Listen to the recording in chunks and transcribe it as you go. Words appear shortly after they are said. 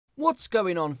What's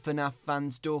going on, FNaF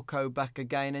fans? Dawkbro back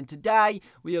again, and today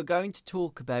we are going to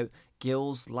talk about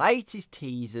Gil's latest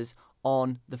teasers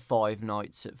on the Five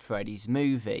Nights at Freddy's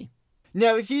movie.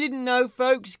 Now, if you didn't know,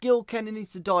 folks, Gil Kenan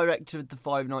is the director of the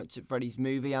Five Nights at Freddy's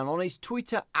movie, and on his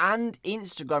Twitter and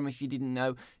Instagram, if you didn't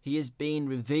know, he has been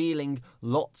revealing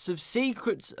lots of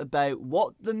secrets about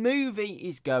what the movie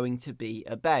is going to be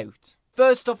about.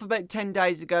 First off, about 10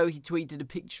 days ago, he tweeted a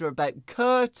picture about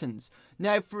curtains.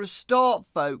 Now, for a start,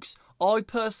 folks, I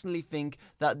personally think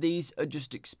that these are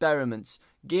just experiments.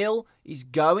 Gil is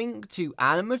going to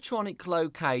animatronic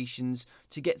locations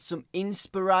to get some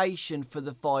inspiration for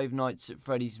the Five Nights at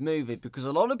Freddy's movie, because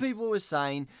a lot of people were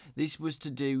saying this was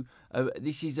to do,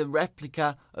 this is a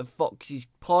replica of Fox's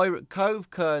Pirate Cove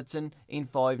curtain in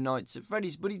Five Nights at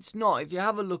Freddy's, but it's not. If you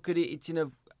have a look at it, it's in a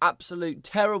absolute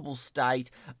terrible state,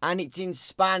 and it's in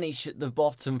Spanish at the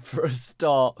bottom for a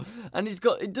start, and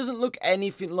it doesn't look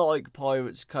anything like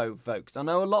Pirate's Cove, folks. I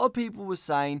know a lot of people were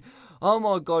saying, oh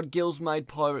my god, Gil's made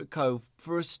Pirate Cove.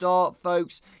 For a start,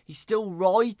 folks, he's still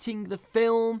writing the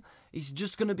film. He's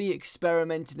just going to be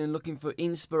experimenting and looking for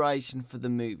inspiration for the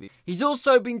movie. He's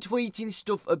also been tweeting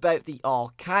stuff about the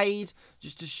arcade,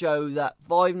 just to show that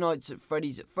Five Nights at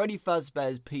Freddy's at Freddy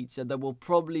Fazbear's Pizza, there will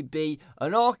probably be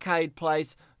an arcade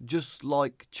place just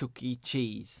like Chuck E.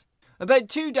 Cheese. About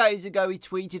 2 days ago, he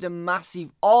tweeted a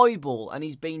massive eyeball, and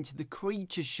he's been to the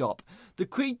Creature Shop. The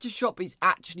Creature Shop is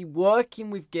actually working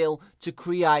with Gil to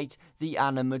create the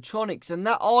animatronics, and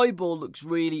that eyeball looks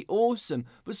really awesome.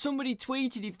 But somebody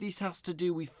tweeted if this has to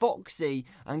do with Foxy,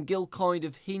 and Gil kind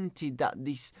of hinted that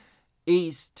this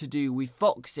is to do with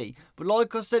Foxy. But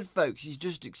like I said, folks, he's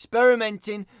just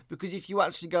experimenting, because if you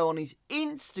actually go on his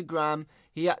Instagram,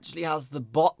 he actually has the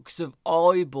box of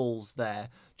eyeballs there,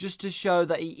 just to show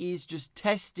that he is just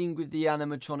testing with the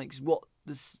animatronics what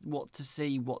to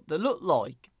see what they look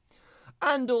like.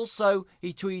 And also,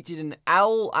 he tweeted an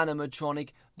owl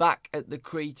animatronic back at the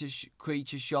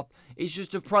Creature Shop. It's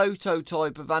just a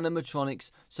prototype of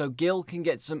animatronics, so Gil can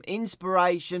get some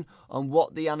inspiration on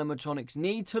what the animatronics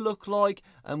need to look like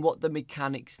and what the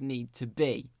mechanics need to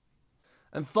be.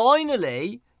 And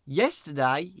finally,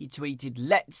 yesterday, he tweeted,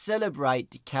 "Let's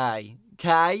celebrate decay."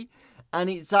 Okay? And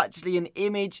it's actually an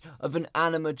image of an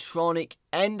animatronic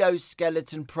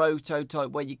endoskeleton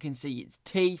prototype where you can see its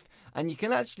teeth, and you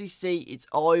can actually see its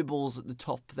eyeballs at the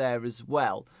top there as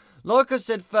well. Like I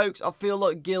said, folks, I feel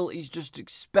like Gil is just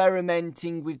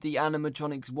experimenting with the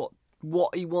animatronics,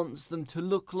 what he wants them to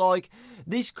look like.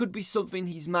 This could be something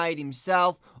he's made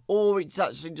himself, or it's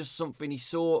actually just something he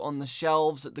saw on the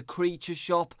shelves at the Creature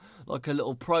Shop, like a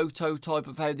little prototype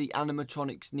of how the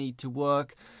animatronics need to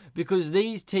work, because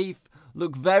these teeth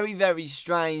look very, very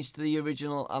strange to the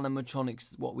original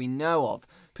animatronics, what we know of.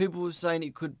 People were saying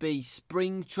it could be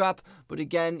Springtrap, but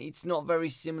again, it's not very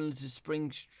similar to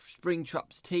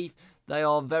Springtrap's teeth. They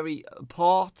are very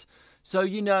apart. So,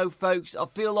 you know, folks, I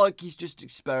feel like he's just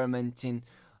experimenting,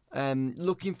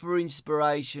 looking for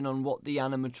inspiration on what the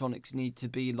animatronics need to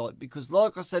be like. Because,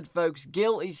 like I said, folks,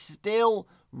 Gil is still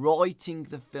writing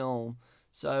the film.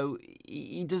 So,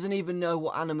 he doesn't even know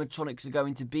what animatronics are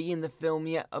going to be in the film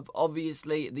yet.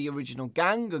 Obviously, the original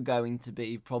gang are going to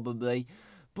be, probably.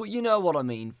 But you know what I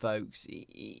mean, folks.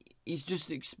 He's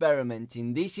just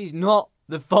experimenting. This is not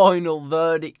the final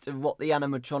verdict of what the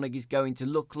animatronic is going to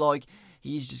look like.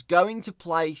 He's just going to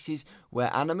places where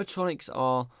animatronics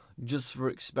are just for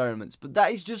experiments. But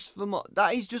that is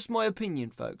just my opinion,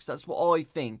 folks. That's what I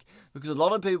think. Because a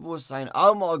lot of people were saying,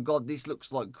 oh my god, this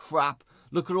looks like crap.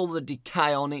 Look at all the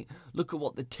decay on it. Look at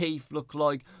what the teeth look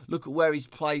like. Look at where he's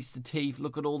placed the teeth.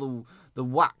 Look at all the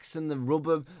wax and the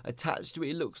rubber attached to it.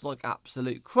 It looks like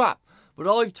absolute crap.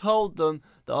 But I've told them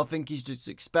that I think he's just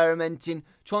experimenting,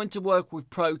 trying to work with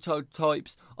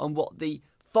prototypes on what the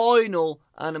final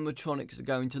animatronics are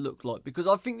going to look like, because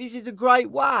I think this is a great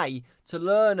way to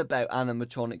learn about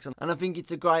animatronics, and I think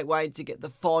it's a great way to get the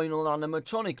final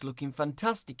animatronic looking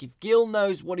fantastic. If Gil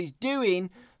knows what he's doing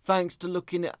thanks to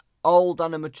looking at old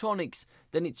animatronics,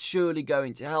 then it's surely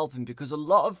going to help him, because a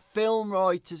lot of film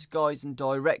writers, guys, and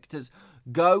directors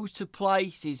go to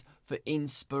places for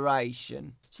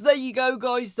inspiration. So there you go,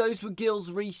 guys. Those were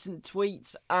Gil's recent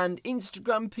tweets and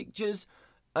Instagram pictures.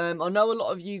 I know a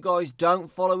lot of you guys don't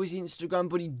follow his Instagram,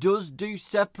 but he does do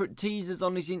separate teasers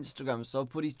on his Instagram, so I'll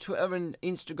put his Twitter and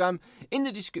Instagram in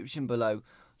the description below.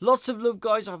 Lots of love,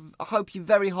 guys. I hope you're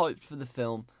very hyped for the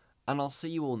film, and I'll see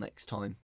you all next time.